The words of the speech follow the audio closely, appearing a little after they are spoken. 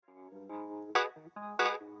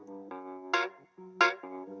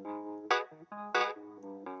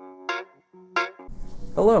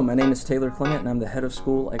Hello, my name is Taylor Clement, and I'm the head of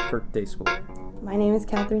school at Kirk Day School. My name is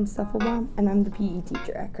Catherine Stuffelbaum, and I'm the PE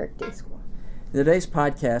teacher at Kirk Day School. In today's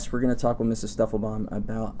podcast, we're going to talk with Mrs. Stuffelbaum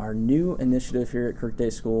about our new initiative here at Kirk Day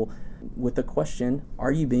School with the question,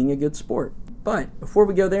 are you being a good sport? But before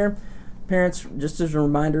we go there, parents, just as a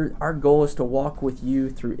reminder, our goal is to walk with you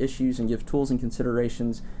through issues and give tools and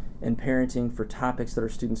considerations in parenting for topics that our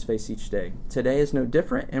students face each day. Today is no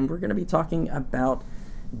different, and we're going to be talking about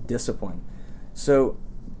discipline. So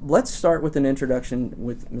let's start with an introduction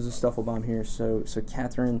with Mrs. Stuffelbaum here. So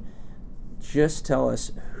Catherine, just tell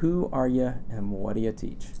us, who are you and what do you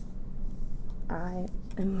teach? I'm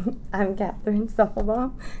Catherine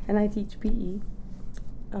Stuffelbaum, and I teach PE.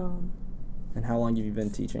 And how long have you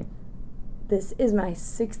been teaching? This is my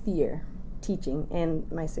 6th year teaching and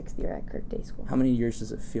my 6th year at Kirk Day School. How many years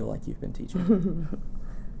does it feel like you've been teaching?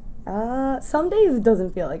 Some days it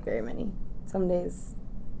doesn't feel like very many. Some days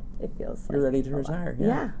it feels like you're ready to retire.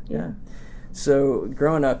 Yeah. So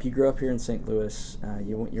growing up, you grew up here in St. Louis.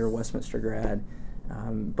 You're a Westminster grad,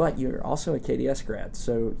 but you're also a KDS grad.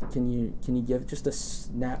 So can you give just a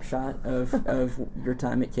snapshot of your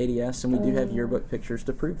time at KDS? And we do have yearbook pictures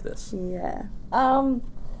to prove this. Yeah.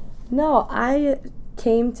 No, I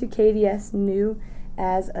came to KDS new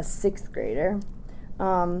as a 6th grader.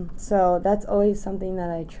 So that's always something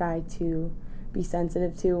that I try to be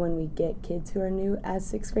sensitive to when we get kids who are new as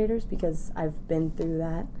 6th graders, because I've been through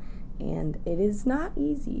that and it is not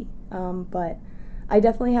easy. But I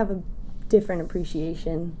definitely have a different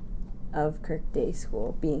appreciation of Kirk Day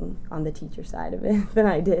School being on the teacher side of it than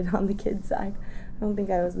I did on the kids side. I don't think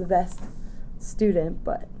I was the best student,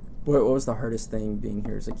 but What was the hardest thing being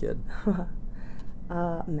here as a kid?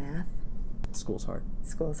 math. School's hard.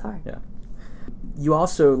 School's hard. Yeah. You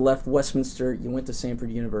also left Westminster. You went to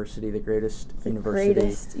Samford University, the greatest university.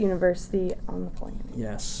 Greatest university on the planet.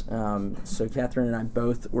 Yes. So Catherine and I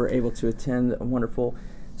both were able to attend a wonderful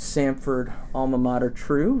Samford alma mater,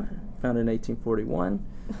 true, founded in 1841.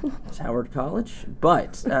 It's Howard College.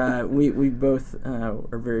 But we both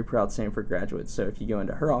are very proud Samford graduates. So if you go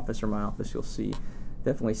into her office or my office, you'll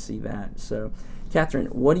definitely see that. So Catherine,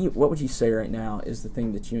 what would you say right now is the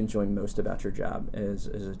thing that you enjoy most about your job as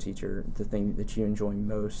a teacher, the thing that you enjoy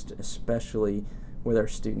most, especially with our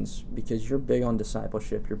students? Because you're big on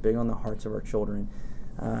discipleship, you're big on the hearts of our children.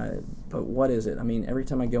 But what is it? I mean, every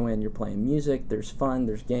time I go in, you're playing music, there's fun,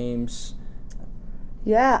 there's games.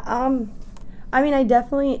 Yeah, I mean, I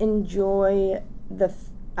definitely enjoy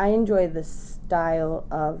the style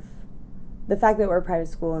of the fact that we're a private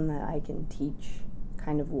school and that I can teach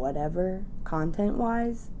kind of whatever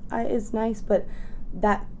content-wise is nice, but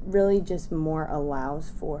that really just more allows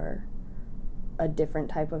for a different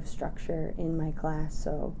type of structure in my class.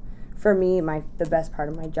 So for me, the best part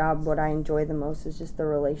of my job, what I enjoy the most, is just the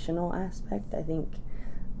relational aspect. I think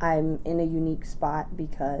I'm in a unique spot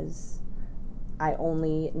because I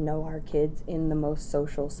only know our kids in the most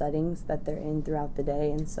social settings that they're in throughout the day,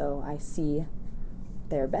 and so I see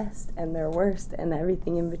their best and their worst and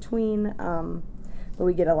everything in between. But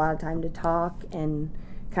we get a lot of time to talk and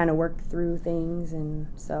kind of work through things, and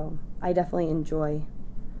so I definitely enjoy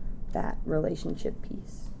that relationship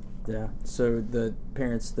piece. Yeah. So the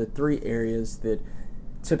parents, the 3 areas that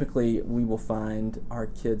typically we will find our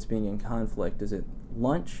kids being in conflict is at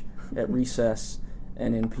lunch, at recess,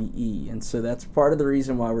 and in PE. And so that's part of the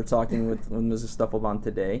reason why we're talking with Mrs. Stuffelbaum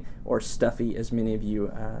today, or Stuffy, as many of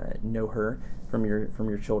you know her from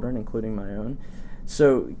your children, including my own.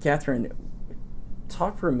 So Catherine,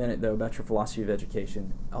 talk for a minute, though, about your philosophy of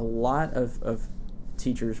education. A lot of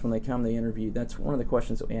teachers, when they come, they interview, that's one of the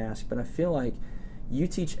questions that we ask. But I feel like you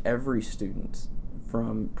teach every student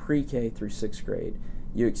from pre-K through 6th grade.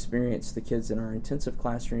 You experience the kids in our intensive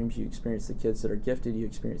classrooms. You experience the kids that are gifted. You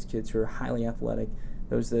experience kids who are highly athletic,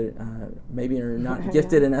 those that maybe are not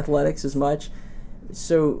gifted in athletics as much.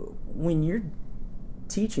 So when you're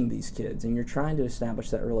teaching these kids and you're trying to establish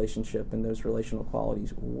that relationship and those relational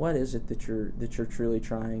qualities, what is it that you're truly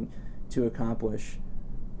trying to accomplish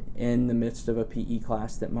in the midst of a PE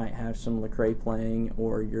class that might have some lacrosse playing,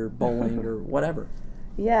 or you're bowling or whatever?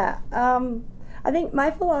 Yeah, I think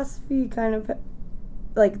my philosophy kind of,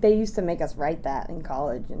 like, they used to make us write that in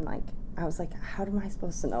college, and like I was like, how am I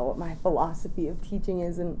supposed to know what my philosophy of teaching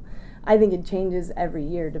is? And I think it changes every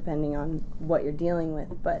year depending on what you're dealing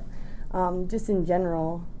with, but just in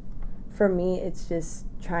general, for me, it's just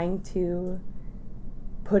trying to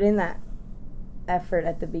put in that effort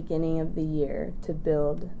at the beginning of the year to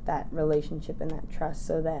build that relationship and that trust,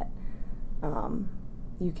 so that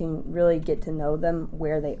you can really get to know them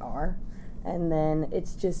where they are. And then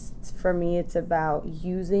it's just, for me, it's about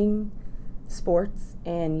using sports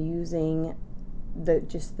and using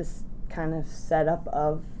just this kind of setup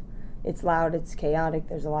of it's loud, it's chaotic,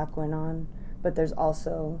 there's a lot going on, but there's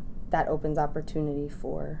also that opens opportunity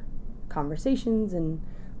for conversations and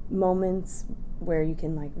moments where you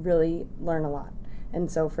can like really learn a lot. And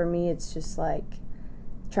so for me, it's just like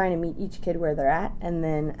trying to meet each kid where they're at and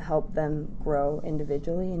then help them grow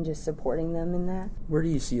individually and just supporting them in that. Where do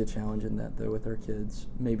you see a challenge in that, though, with our kids,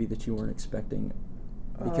 maybe that you weren't expecting?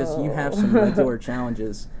 Because you have some regular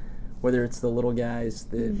challenges, whether it's the little guys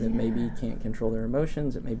that maybe can't control their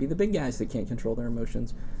emotions, it may be the big guys that can't control their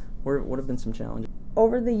emotions. What have been some challenges?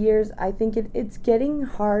 Over the years, I think it's getting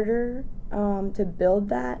harder to build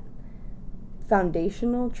that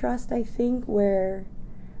foundational trust, I think, where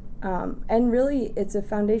and really it's a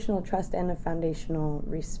foundational trust and a foundational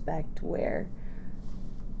respect where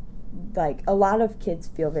like a lot of kids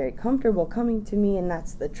feel very comfortable coming to me, and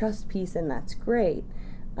that's the trust piece, and that's great,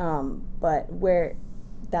 but where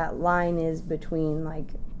that line is between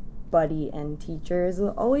like buddy and teacher is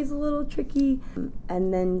always a little tricky.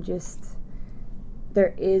 And then just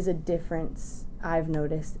there is a difference I've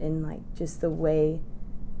noticed in like just the way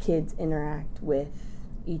kids interact with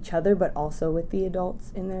each other, but also with the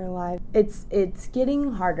adults in their lives. It's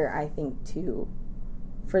getting harder, I think,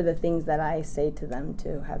 for the things that I say to them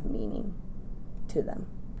to have meaning to them.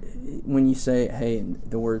 When you say, hey,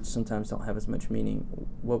 the words sometimes don't have as much meaning,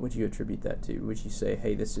 what would you attribute that to? Would you say,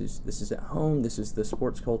 hey, this is at home, this is the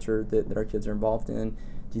sports culture that our kids are involved in? Do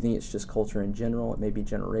you think it's just culture in general? It may be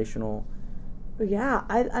generational? Yeah,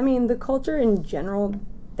 I mean, the culture in general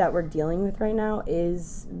that we're dealing with right now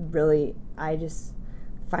is really, I just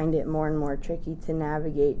find it more and more tricky to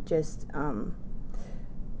navigate. Just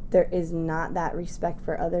there is not that respect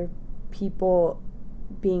for other people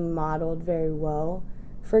being modeled very well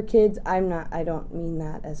for kids. I don't mean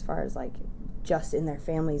that as far as like just in their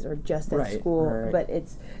families or just at school, right. But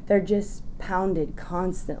they're just pounded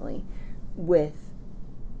constantly with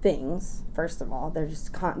things. First of all, there's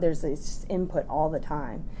this input all the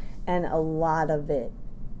time, and a lot of it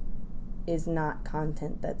is not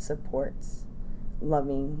content that supports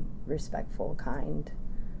loving, respectful, kind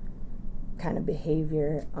of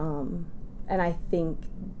behavior. And I think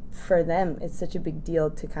for them, it's such a big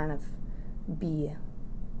deal to kind of be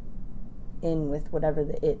in with whatever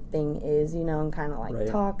the it thing is, and kind of like right.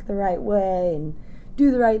 Talk the right way and do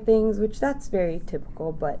the right things, which that's very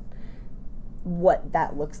typical, but what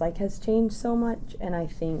that looks like has changed so much. And I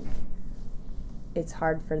think it's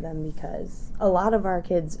hard for them because a lot of our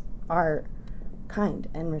kids are kind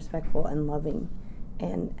and respectful and loving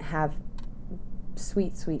and have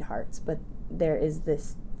sweet, sweet hearts, but there is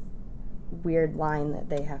this weird line that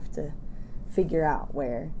they have to figure out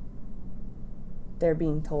where they're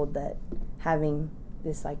being told that having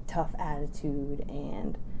this like tough attitude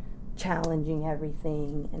and challenging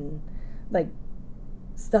everything and like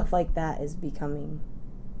stuff like that is becoming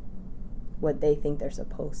what they think they're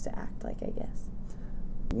supposed to act like, I guess.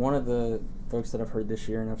 One of the folks that I've heard this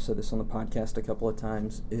year, and I've said this on the podcast a couple of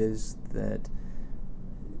times, is that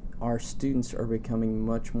our students are becoming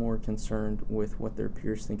much more concerned with what their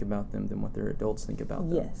peers think about them than what their adults think about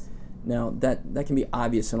them. Yes. Now, that can be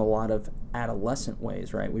obvious in a lot of adolescent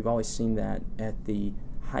ways, right? We've always seen that at the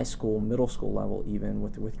high school, middle school level, even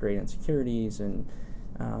with great insecurities and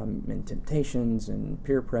temptations and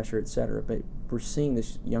peer pressure, etc. But we're seeing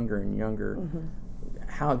this younger and younger. Mm-hmm.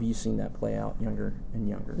 How have you seen that play out younger and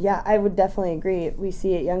younger? Yeah, I would definitely agree. We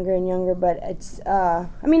see it younger and younger, but it's,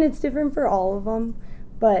 it's different for all of them.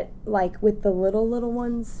 But like with the little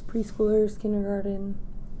ones, preschoolers, kindergarten,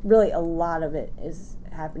 really a lot of it is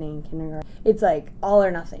happening in kindergarten. It's like all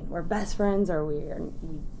or nothing. We're best friends or we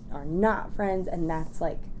are not friends, and that's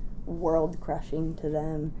like world crushing to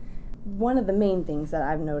them. One of the main things that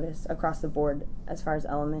I've noticed across the board as far as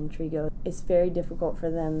elementary goes, it's very difficult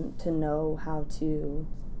for them to know how to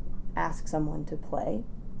ask someone to play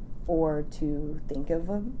or to think of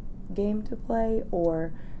a game to play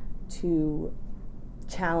or to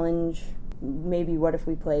challenge maybe what if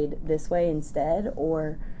we played this way instead,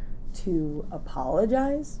 or to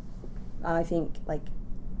apologize. I think like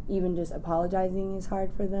even just apologizing is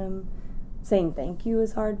hard for them. Saying thank you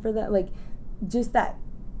is hard for them. Like just that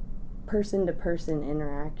person-to-person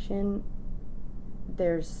interaction,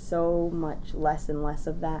 there's so much less and less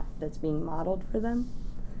of that's being modeled for them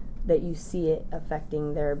that you see it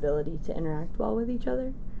affecting their ability to interact well with each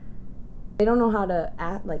other. They don't know how to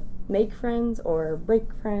make friends or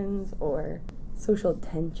break friends, or social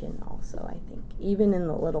tension also, I think. Even in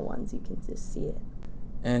the little ones, you can just see it.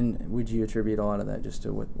 And would you attribute a lot of that just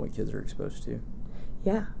to what kids are exposed to?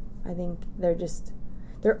 Yeah, I think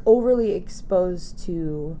they're overly exposed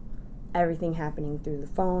to everything happening through the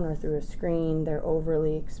phone or through a screen. They're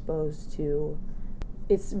overly exposed to,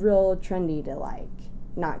 it's real trendy to like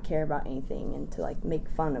not care about anything and to like make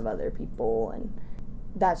fun of other people, and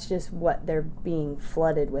that's just what they're being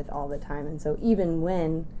flooded with all the time. And so even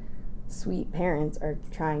when sweet parents are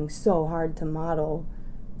trying so hard to model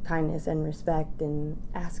kindness and respect and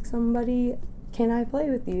ask somebody, can I play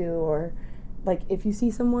with you? Or like if you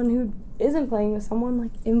see someone who isn't playing with someone,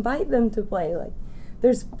 like invite them to play. Like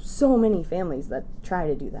there's so many families that try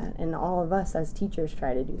to do that, and all of us as teachers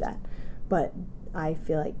try to do that, but I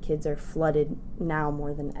feel like kids are flooded now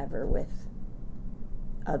more than ever with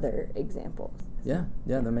other examples. Yeah,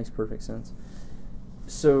 that makes perfect sense.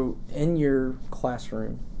 So in your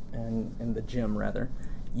classroom, and in the gym rather,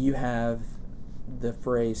 you have the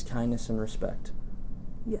phrase kindness and respect.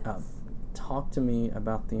 Yes. Talk to me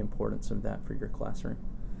about the importance of that for your classroom.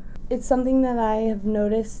 It's something that I have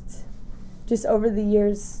noticed just over the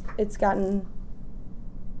years.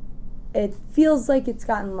 It feels like it's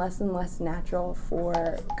gotten less and less natural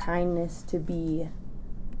for kindness to be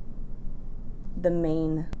the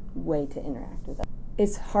main way to interact with them.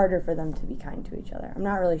 It's harder for them to be kind to each other. I'm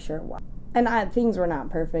not really sure why. And things were not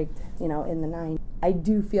perfect, in the 90s. I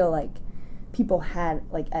do feel like people had,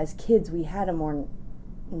 like as kids, we had a more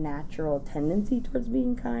natural tendency towards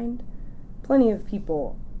being kind. Plenty of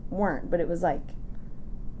people weren't, but it was like,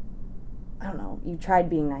 I don't know, you tried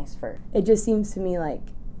being nice first. It just seems to me like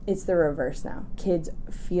it's the reverse now. Kids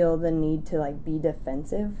feel the need to like be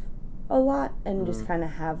defensive a lot and just kind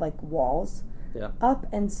of have like walls up,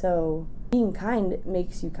 and so being kind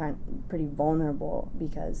makes you pretty vulnerable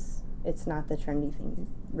because it's not the trendy thing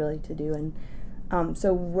really to do. And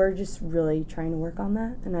so we're just really trying to work on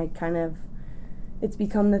that, and it's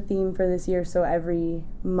become the theme for this year. So every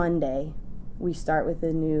Monday we start with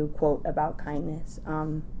a new quote about kindness.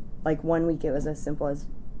 Like 1 week it was as simple as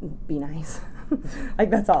be nice. Like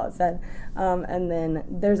that's all it said. And then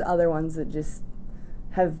there's other ones that just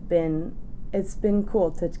it's been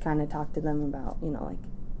cool to kind of talk to them about, like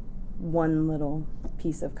one little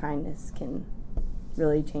piece of kindness can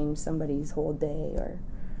really change somebody's whole day, or,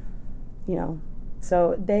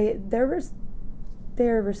 so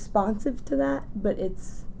they're responsive to that, but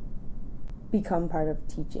it's become part of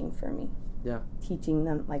teaching for me. Yeah. Teaching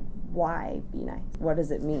them, like, why be nice? What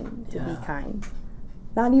does it mean to be kind?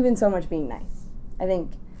 Not even so much being nice. I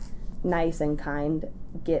think nice and kind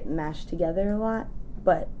get mashed together a lot,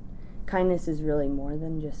 but kindness is really more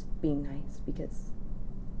than just being nice, because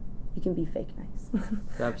you can be fake nice.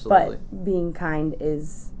 Absolutely. But being kind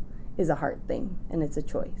is a heart thing, and it's a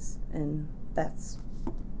choice, and that's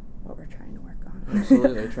what we're trying to work on.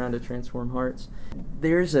 Absolutely, trying to transform hearts.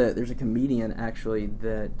 There's a comedian actually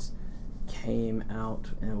that came out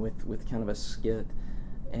with kind of a skit,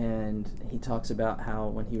 and he talks about how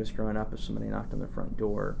when he was growing up, if somebody knocked on the front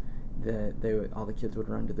door, all the kids would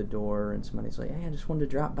run to the door, and somebody's like, "Hey, I just wanted to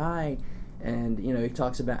drop by," and he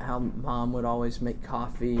talks about how mom would always make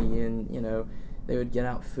coffee, and they would get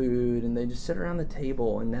out food, and they just sit around the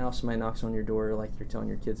table. And now somebody knocks on your door, like you're telling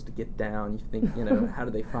your kids to get down. You think, how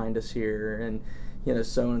do they find us here, and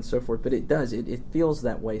so on and so forth. But it feels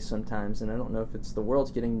that way sometimes, and I don't know if it's the world's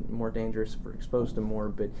getting more dangerous if we're exposed to more,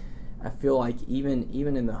 but I feel like even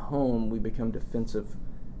in the home we become defensive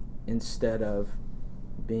instead of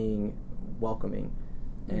being welcoming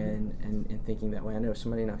and thinking that way. I know if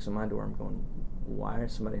somebody knocks on my door, I'm going, why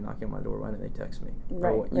is somebody knocking on my door? Why didn't they text me?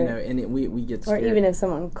 Right. Or, and we get scared. Or even if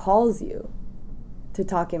someone calls you to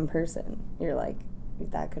talk in person, you're like,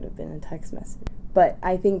 that could have been a text message. But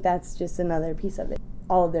I think that's just another piece of it.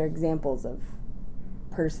 All of their examples of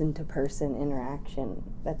person-to-person interaction,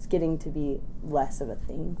 that's getting to be less of a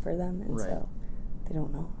thing for them, and so they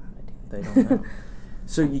don't know how to do it. They don't know.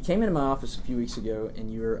 So you came into my office a few weeks ago,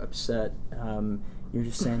 and you were upset. You're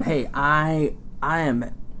just saying, hey, I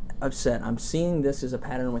am upset. I'm seeing this as a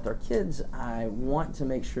pattern with our kids. I want to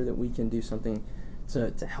make sure that we can do something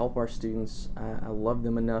to help our students. I love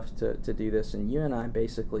them enough to do this. And you and I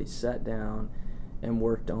basically sat down and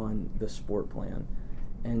worked on the sport plan.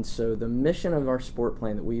 And so the mission of our sport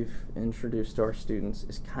plan that we've introduced to our students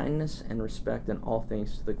is kindness and respect in all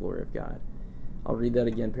things to the glory of God. I'll read that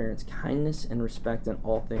again, parents. Kindness and respect in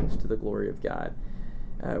all things to the glory of God.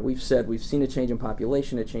 We've said we've seen a change in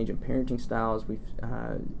population, a change in parenting styles. We've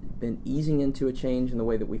been easing into a change in the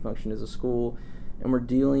way that we function as a school. And we're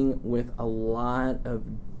dealing with a lot of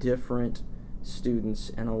different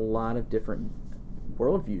students and a lot of different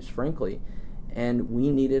worldviews, frankly. And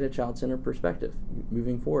we needed a child-centered perspective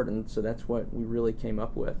moving forward, and so that's what we really came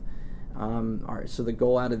up with. So the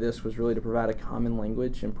goal out of this was really to provide a common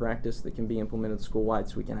language and practice that can be implemented school-wide,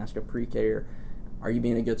 so we can ask a pre-K are you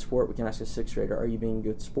being a good sport? We can ask a sixth grader, are you being a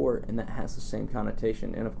good sport? And that has the same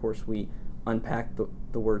connotation. And of course, we unpack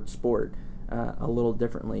the word sport a little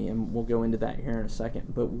differently, and we'll go into that here in a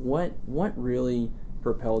second. But what really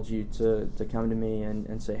propelled you to come to me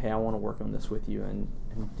and say, hey, I want to work on this with you and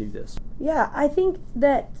do this? Yeah, I think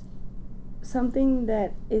that something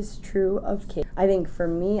that is true of kids, I think for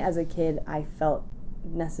me as a kid, I felt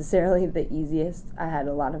necessarily the easiest. I had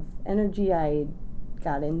a lot of energy. I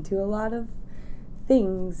got into a lot of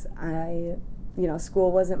things.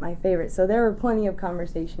 School wasn't my favorite. So there were plenty of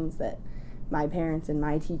conversations that my parents and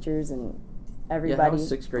my teachers and everybody. Yeah, how was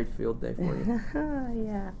sixth grade field day for you?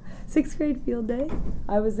 Yeah, sixth grade field day.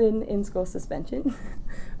 I was in school suspension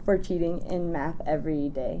for cheating in math every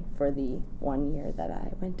day for the 1 year that I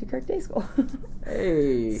went to Kirk Day School.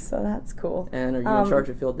 Hey. So that's cool. And are you in charge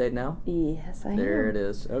of field day now? Yes, I am. There it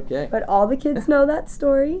is. Okay. But all the kids know that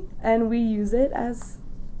story, and we use it as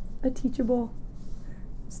a teachable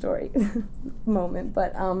story moment.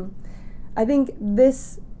 But I think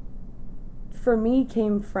this, for me,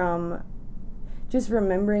 came from just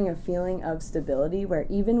remembering a feeling of stability where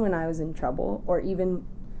even when I was in trouble, or even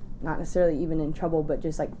not necessarily even in trouble, but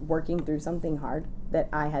just like working through something hard that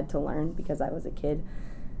I had to learn because I was a kid,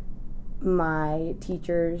 my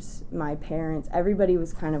teachers, my parents, everybody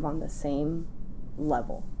was kind of on the same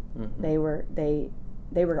level. Mm-hmm.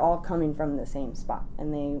 They were all coming from the same spot,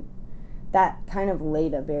 and that kind of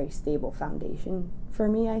laid a very stable foundation for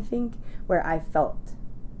me, I think, where I felt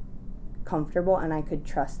comfortable and I could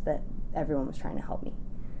trust that everyone was trying to help me.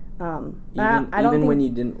 Even when you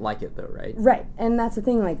didn't like it, though, right? Right, and that's the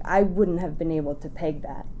thing, like, I wouldn't have been able to peg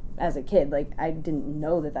that as a kid. Like, I didn't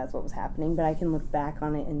know that that's what was happening, but I can look back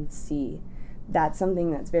on it and see that's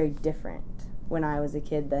something that's very different when I was a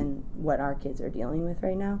kid than what our kids are dealing with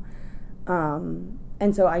right now.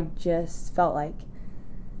 And so I just felt like,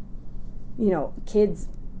 kids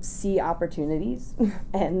see opportunities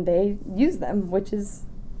and they use them, which is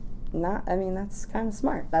that's kind of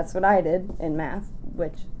smart. That's what I did in math,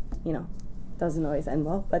 which, doesn't always end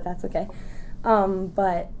well, but that's okay.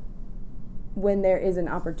 But when there is an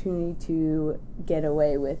opportunity to get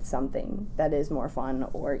away with something that is more fun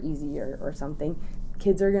or easier or something,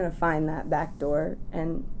 kids are going to find that back door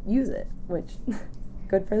and use it, which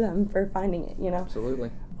good for them for finding it,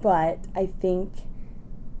 Absolutely. But I think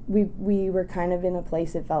we were kind of in a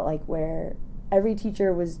place, it felt like, where every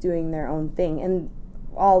teacher was doing their own thing, and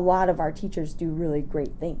a lot of our teachers do really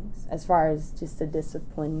great things as far as just a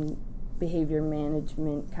discipline, behavior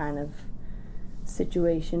management kind of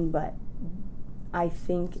situation, but I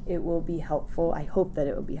think it will be helpful, I hope that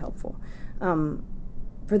it will be helpful,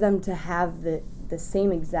 for them to have the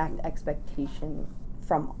same exact expectation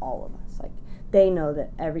from all of us. Like, they know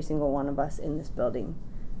that every single one of us in this building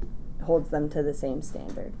holds them to the same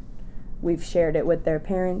standard. We've shared it with their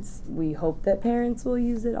parents. We hope that parents will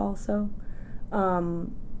use it also.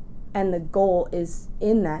 And the goal is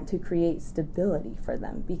in that to create stability for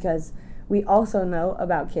them, because we also know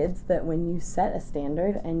about kids that when you set a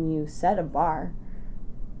standard and you set a bar,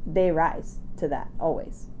 they rise to that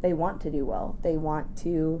always. They want to do well. They want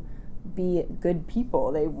to be good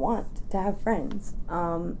people. They want to have friends.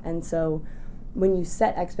 And so when you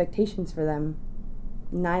set expectations for them,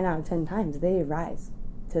 9 out of 10 times they rise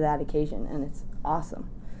to that occasion, and it's awesome.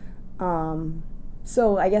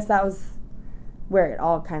 So I guess that was where it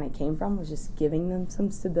all kind of came from, was just giving them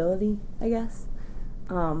some stability, I guess.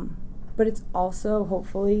 But it's also,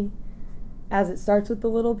 hopefully, as it starts with the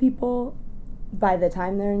little people, by the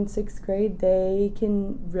time they're in 6th grade, they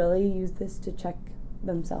can really use this to check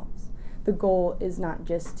themselves. The goal is not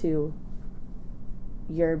just to,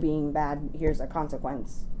 you're being bad, here's a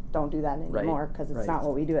consequence, don't do that anymore, because it's not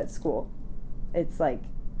what we do at school. It's like,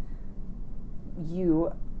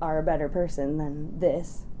 you are a better person than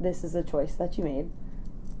this. This is a choice that you made.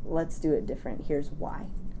 Let's do it different. Here's why.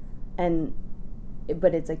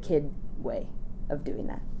 But it's a kid way of doing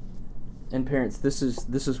that. And parents, this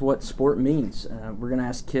is what sport means. We're going to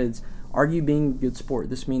ask kids, are you being a good sport?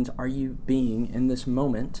 This means, are you being, in this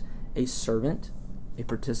moment, a servant, a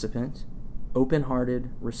participant, open-hearted,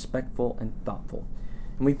 respectful, and thoughtful?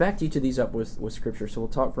 And we've backed each of these up with Scripture, so we'll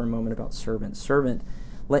talk for a moment about servant. Servant,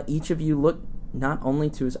 let each of you look not only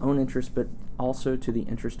to his own interest, but also to the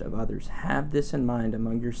interest of others. Have this in mind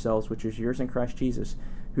among yourselves, which is yours in Christ Jesus,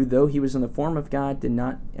 who, though he was in the form of God, did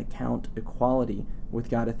not account equality with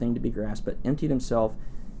God a thing to be grasped, but emptied himself,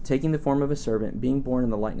 taking the form of a servant, being born in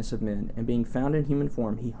the likeness of men, and being found in human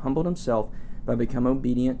form, he humbled himself by becoming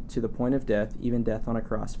obedient to the point of death, even death on a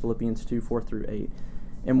cross. Philippians 2:4-8.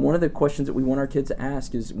 And one of the questions that we want our kids to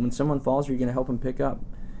ask is, when someone falls, are you going to help them pick up?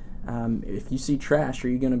 If you see trash, are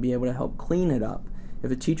you going to be able to help clean it up?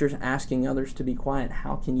 If a teacher's asking others to be quiet,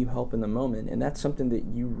 how can you help in the moment? And that's something that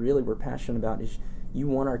you really were passionate about, is you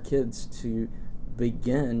want our kids to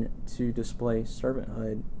begin to display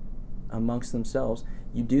servanthood amongst themselves.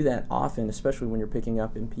 You do that often, especially when you're picking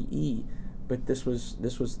up in PE, but this was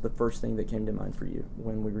the first thing that came to mind for you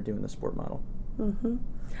when we were doing the sport model. Mm-hmm.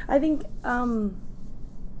 I think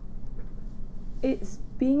it's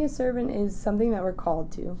being a servant is something that we're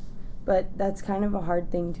called to, but that's kind of a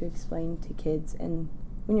hard thing to explain to kids. And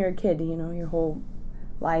when you're a kid, you know, your whole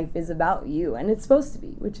life is about you, and it's supposed to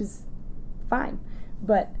be, which is fine.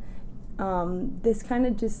 But this kind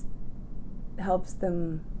of just helps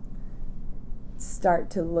them start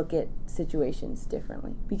to look at situations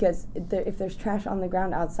differently, because if there's trash on the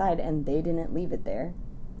ground outside and they didn't leave it there,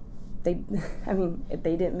 they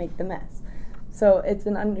didn't make the mess, so it's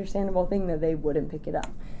an understandable thing that they wouldn't pick it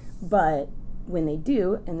up. But when they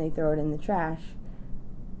do and they throw it in the trash,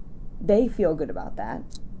 they feel good about that.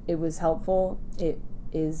 It was helpful. It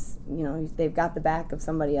is, you know, they've got the back of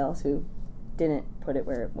somebody else who didn't put it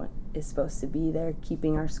where it is supposed to be. They're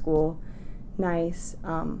keeping our school nice.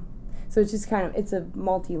 So it's just it's a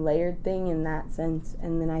multi-layered thing in that sense.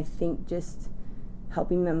 And then I think just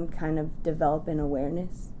helping them kind of develop an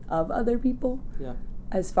awareness of other people. Yeah.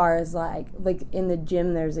 As far as like in the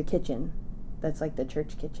gym, there's a kitchen that's like the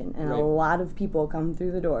church kitchen. And right. A lot of people come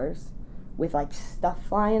through the doors with like stuff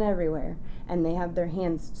flying everywhere. And they have their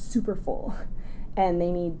hands super full. And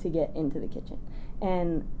they need to get into the kitchen.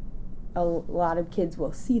 And a lot of kids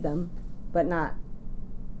will see them, but not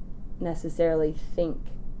necessarily think,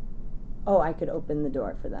 oh, I could open the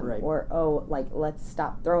door for them. Right. Or, oh, like, let's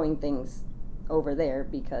stop throwing things over there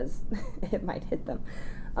because it might hit them.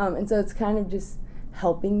 And so it's kind of just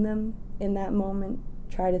helping them in that moment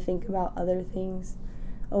try to think about other things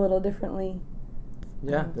a little differently.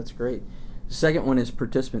 Yeah, that's great. The second one is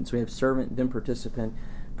participants. We have servant, then participant.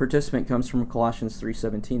 Participant comes from Colossians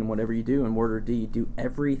 3:17. Whatever you do in word or deed, do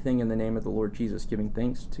everything in the name of the Lord Jesus, giving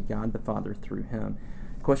thanks to God the Father through him.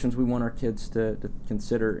 Questions we want our kids to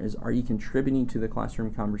consider is, are you contributing to the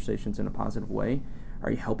classroom conversations in a positive way?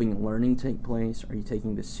 Are you helping learning take place? Are you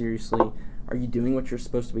taking this seriously? Are you doing what you're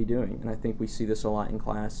supposed to be doing? And I think we see this a lot in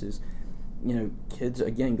classes. You know, kids,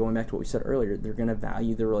 again, going back to what we said earlier, they're going to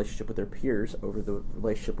value their relationship with their peers over the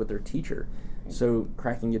relationship with their teacher. So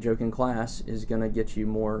cracking a joke in class is going to get you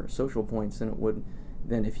more social points than it would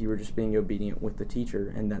than if you were just being obedient with the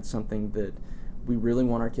teacher. And that's something that we really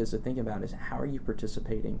want our kids to think about, is how are you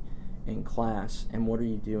participating in class and what are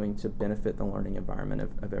you doing to benefit the learning environment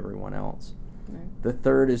of everyone else. Right. The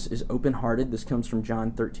third is open-hearted. This comes from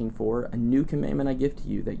John 13:4. A new commandment I give to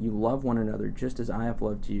you, that you love one another just as I have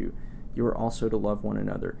loved you. You are also to love one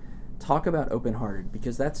another. Talk about open-hearted,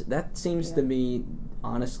 because that seems to me,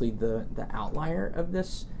 honestly, the outlier of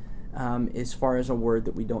this, as far as a word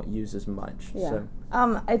that we don't use as much. Yeah.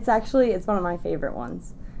 So. It's one of my favorite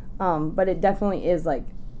ones. But it definitely is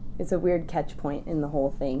it's a weird catch point in the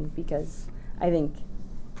whole thing, because I think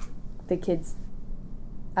the kids,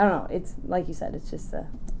 I don't know, it's like you said, it's just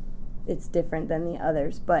it's different than the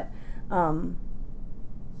others. But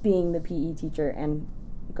being the PE teacher and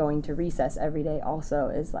going to recess every day also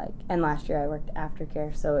is and last year I worked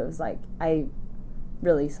aftercare, so it was I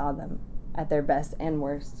really saw them at their best and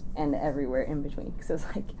worst and everywhere in between, because it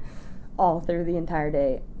was all through the entire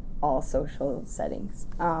day, all social settings.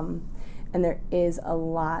 And there is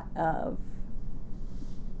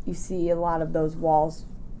you see a lot of those walls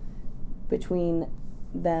between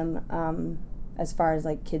them, as far as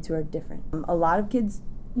kids who are different. A lot of kids,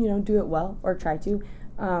 do it well or try to,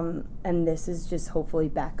 and this is just hopefully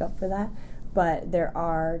backup for that. But there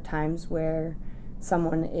are times where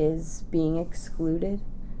someone is being excluded,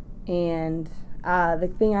 and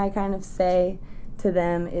the thing I kind of say to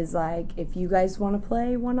them is if you guys want to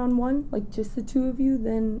play one-on-one, just the two of you,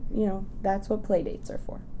 then that's what play dates are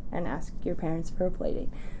for, and ask your parents for a play date.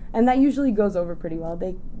 And that usually goes over pretty well.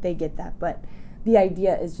 They get that. But the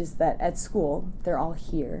idea is just that at school they're all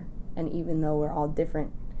here, and even though we're all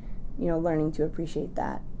different, learning to appreciate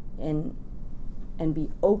that and be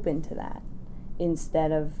open to that,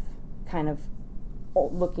 instead of kind of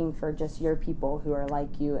looking for just your people who are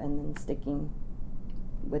like you and then sticking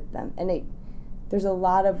with them. And there's a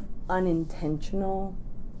lot of unintentional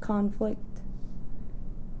conflict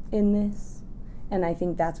in this, and I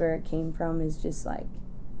think that's where it came from, is just a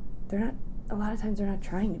lot of times they're not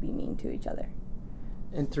trying to be mean to each other.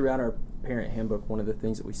 And throughout our parent handbook, one of the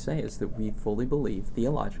things that we say is that we fully believe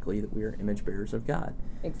theologically that we are image bearers of God.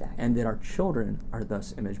 Exactly. And that our children are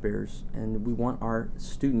thus image bearers. And we want our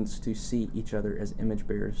students to see each other as image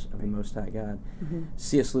bearers of the Most High God. Mm-hmm.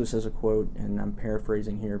 C.S. Lewis has a quote, and I'm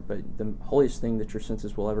paraphrasing here, but the holiest thing that your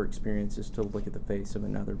senses will ever experience is to look at the face of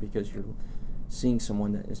another, because you're seeing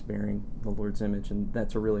someone that is bearing the Lord's image, and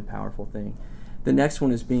that's a really powerful thing. The next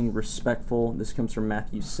one is being respectful. This comes from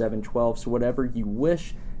Matthew 7:12. So whatever you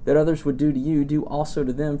wish that others would do to you, do also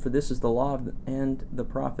to them, for this is the law and the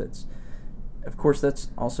prophets. Of course, that's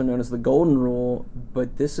also known as the golden rule,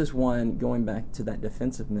 but this is one, going back to that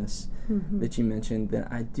defensiveness that you mentioned,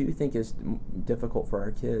 that I do think is difficult for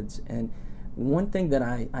our kids. And one thing that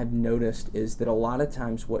I've noticed is that a lot of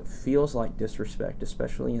times what feels like disrespect,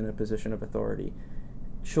 especially in a position of authority,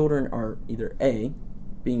 children are either A,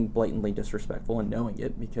 being blatantly disrespectful and knowing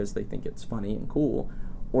it because they think it's funny and cool,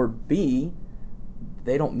 or B,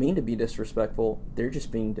 they don't mean to be disrespectful, they're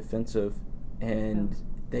just being defensive, and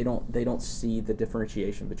they don't see the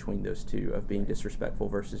differentiation between those two, of being disrespectful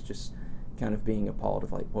versus just kind of being appalled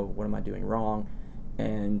of like, well, what am I doing wrong?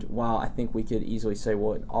 And while I think we could easily say,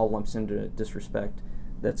 well, it all lumps into disrespect,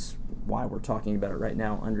 that's why we're talking about it right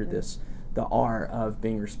now under this, the R of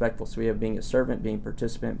being respectful. So we have being a servant, being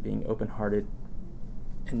participant, being open-hearted,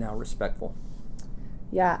 and now respectful.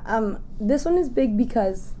 Yeah, this one is big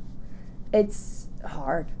because it's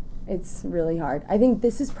hard. It's really hard. I think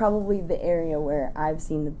this is probably the area where I've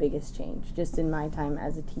seen the biggest change, just in my time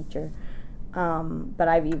as a teacher. But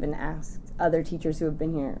I've even asked other teachers who have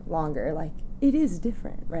been here longer, like, it is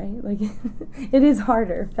different, right? Like, it is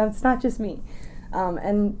harder. That's not just me.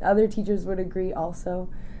 And other teachers would agree also.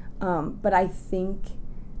 But I think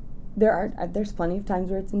there's plenty of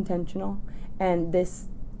times where it's intentional, and this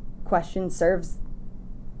question serves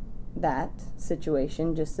that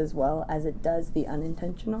situation just as well as it does the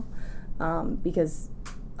unintentional, because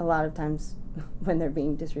a lot of times when they're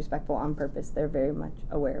being disrespectful on purpose, they're very much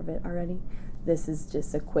aware of it already. This is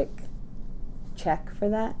just a quick check for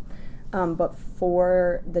that. But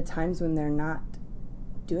for the times when they're not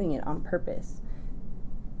doing it on purpose,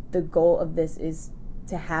 the goal of this is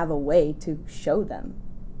to have a way to show them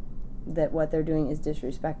that what they're doing is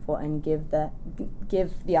disrespectful, and give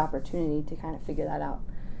the opportunity to kind of figure that out.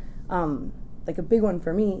 Like a big one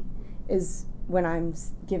for me is when I'm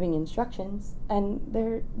giving instructions and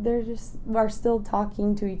they're just are still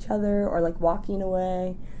talking to each other or like walking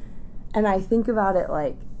away, and I think about it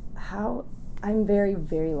like, how I'm very,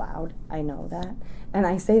 very loud. I know that, and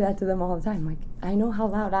I say that to them all the time. Like, I know how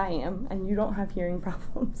loud I am, and you don't have hearing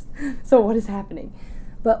problems. So what is happening?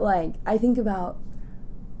 But like, I think about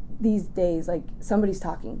these days, like somebody's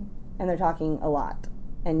talking and they're talking a lot,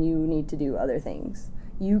 and you need to do other things.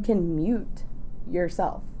 You can mute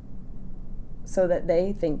yourself so that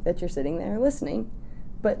they think that you're sitting there listening,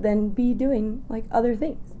 but then be doing like other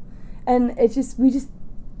things. And it's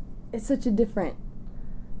such a different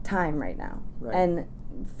time right now. Right. And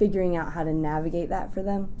figuring out how to navigate that for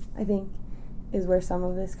them, I think, is where some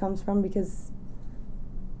of this comes from, because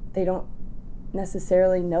they don't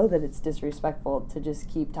necessarily know that it's disrespectful to just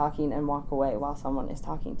keep talking and walk away while someone is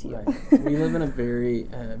talking to you. Right. We live in a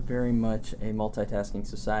very much a multitasking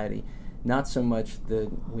society. Not so much that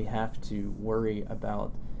we have to worry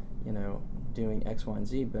about, doing X, Y, and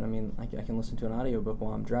Z, but I mean, I can listen to an audiobook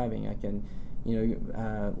while I'm driving. I can,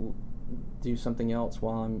 do something else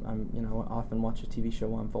while I'm often watch a TV show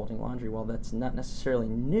while I'm folding laundry. While that's not necessarily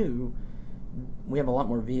new, we have a lot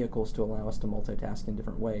more vehicles to allow us to multitask in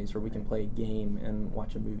different ways, or we can play a game and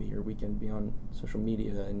watch a movie, or we can be on social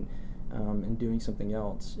media and doing something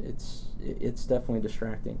else. It's definitely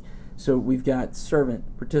distracting. So we've got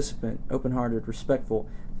servant, participant, open-hearted, respectful.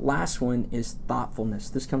 Last one is thoughtfulness.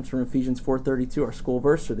 This comes from Ephesians 4:32, our school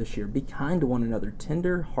verse for this year. Be kind to one another,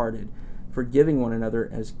 tender-hearted, forgiving one another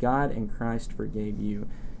as God in Christ forgave you.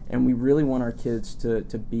 And we really want our kids to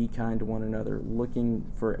be kind to one another,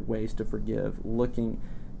 looking for ways to forgive, looking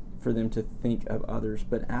for them to think of others.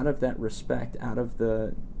 But out of that respect, out of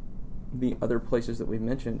the other places that we've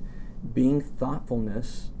mentioned, being thoughtful,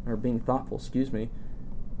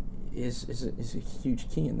 is a huge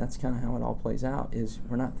key. And that's kind of how it all plays out, is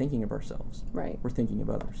we're not thinking of ourselves. Right. We're thinking of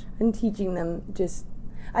others. And teaching them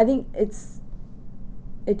I think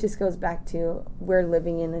it just goes back to, we're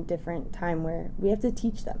living in a different time where we have to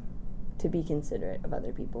teach them to be considerate of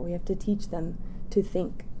other people. We have to teach them to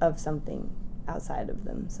think of something outside of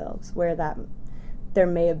themselves, where there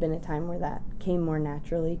may have been a time where that came more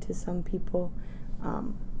naturally to some people.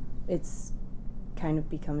 It's kind of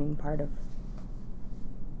becoming part of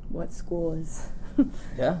what school is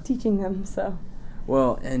teaching them. So,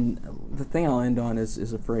 Well, and the thing I'll end on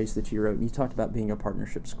is a phrase that you wrote. You talked about being a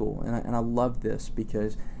partnership school, and I love this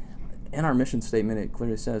because in our mission statement it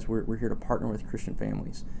clearly says we're here to partner with Christian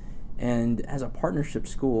families. And as a partnership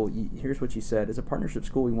school, here's what you said. As a partnership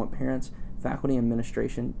school, we want parents, faculty, and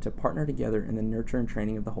administration to partner together in the nurture and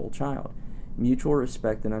training of the whole child. Mutual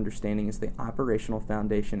respect and understanding is the operational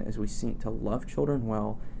foundation as we seek to love children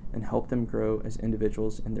well and help them grow as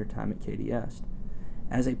individuals in their time at KDS.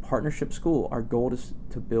 As a partnership school, our goal is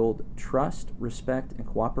to build trust, respect, and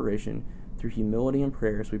cooperation through humility and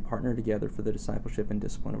prayer as we partner together for the discipleship and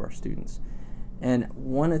discipline of our students. And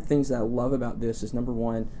one of the things that I love about this is, number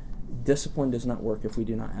one, discipline does not work if we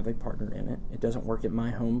do not have a partner in it. It doesn't work at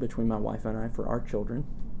my home between my wife and I for our children.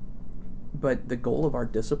 But the goal of our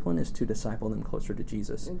discipline is to disciple them closer to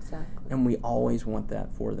Jesus. Exactly. And we always want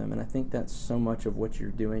that for them. And I think that's so much of what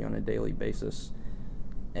you're doing on a daily basis.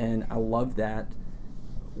 And I love that.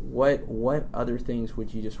 What other things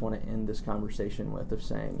would you just want to end this conversation with, of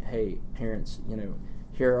saying, hey, parents,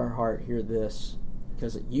 hear our heart, hear this,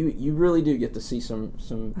 because you really do get to see some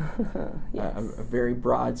yes. a very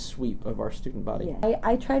broad sweep of our student body. Yeah.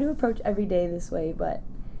 I try to approach every day this way, but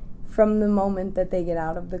from the moment that they get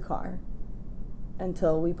out of the car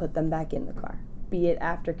until we put them back in the car, be it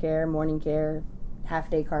aftercare, morning care,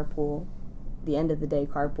 half-day carpool, the end of the day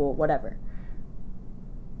carpool, whatever,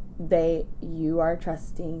 you are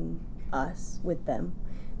trusting us with them.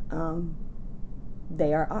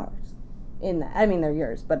 They are ours. They're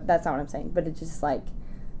yours, but that's not what I'm saying. But it's just like,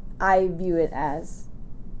 I view it as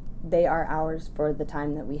they are ours for the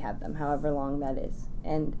time that we have them, however long that is.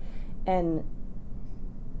 And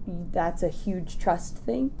that's a huge trust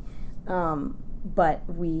thing. But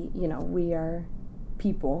we are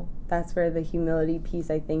people. That's where the humility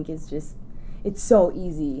piece, I think, is just, it's so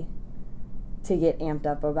easy to get amped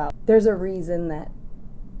up about. There's a reason that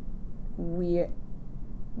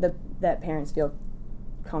that parents feel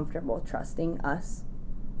comfortable trusting us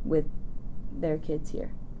with their kids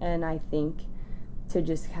here. And I think to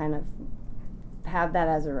just kind of have that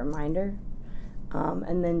as a reminder,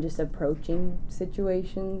 and then just approaching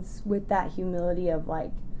situations with that humility of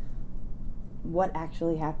like, what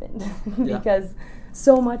actually happened? Because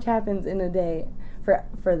so much happens in a day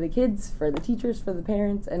for the kids, for the teachers, for the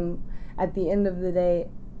parents, and at the end of the day,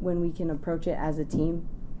 when we can approach it as a team,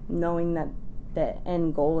 knowing that the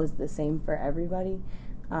end goal is the same for everybody,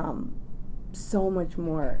 so much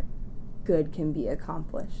more good can be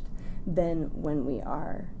accomplished than when we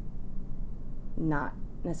are not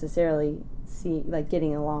necessarily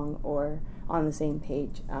getting along or on the same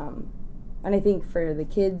page. And I think for the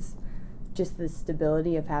kids, just the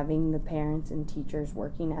stability of having the parents and teachers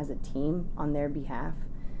working as a team on their behalf,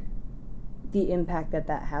 the impact that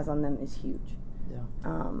has on them is huge. Yeah.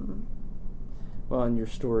 Well, and your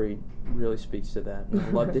story really speaks to that. I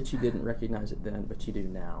love that you didn't recognize it then, but you do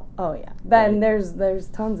now. Oh yeah. Then there's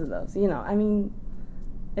tons of those.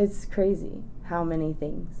 It's crazy how many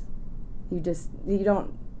things you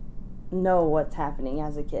don't know what's happening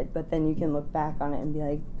as a kid, but then you can look back on it and be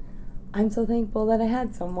like, I'm so thankful that I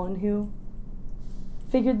had someone who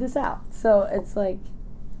figured this out. So it's like,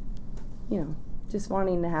 just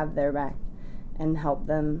wanting to have their back and help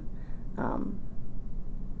them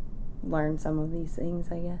learn some of these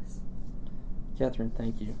things, I guess. Catherine,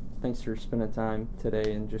 thank you. Thanks for spending time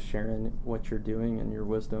today and just sharing what you're doing and your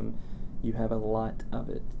wisdom. You have a lot of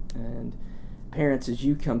it. And parents, as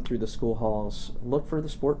you come through the school halls, look for the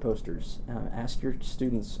sport posters. Ask your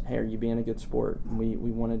students, hey, are you being a good sport? We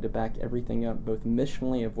wanted to back everything up, both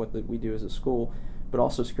missionally of what we do as a school, but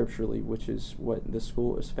also scripturally, which is what the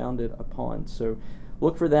school is founded upon. So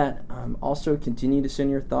look for that. Also, continue to send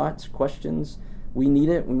your thoughts, questions. We need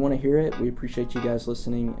it. We want to hear it. We appreciate you guys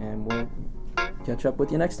listening, and we'll catch up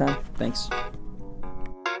with you next time. Thanks.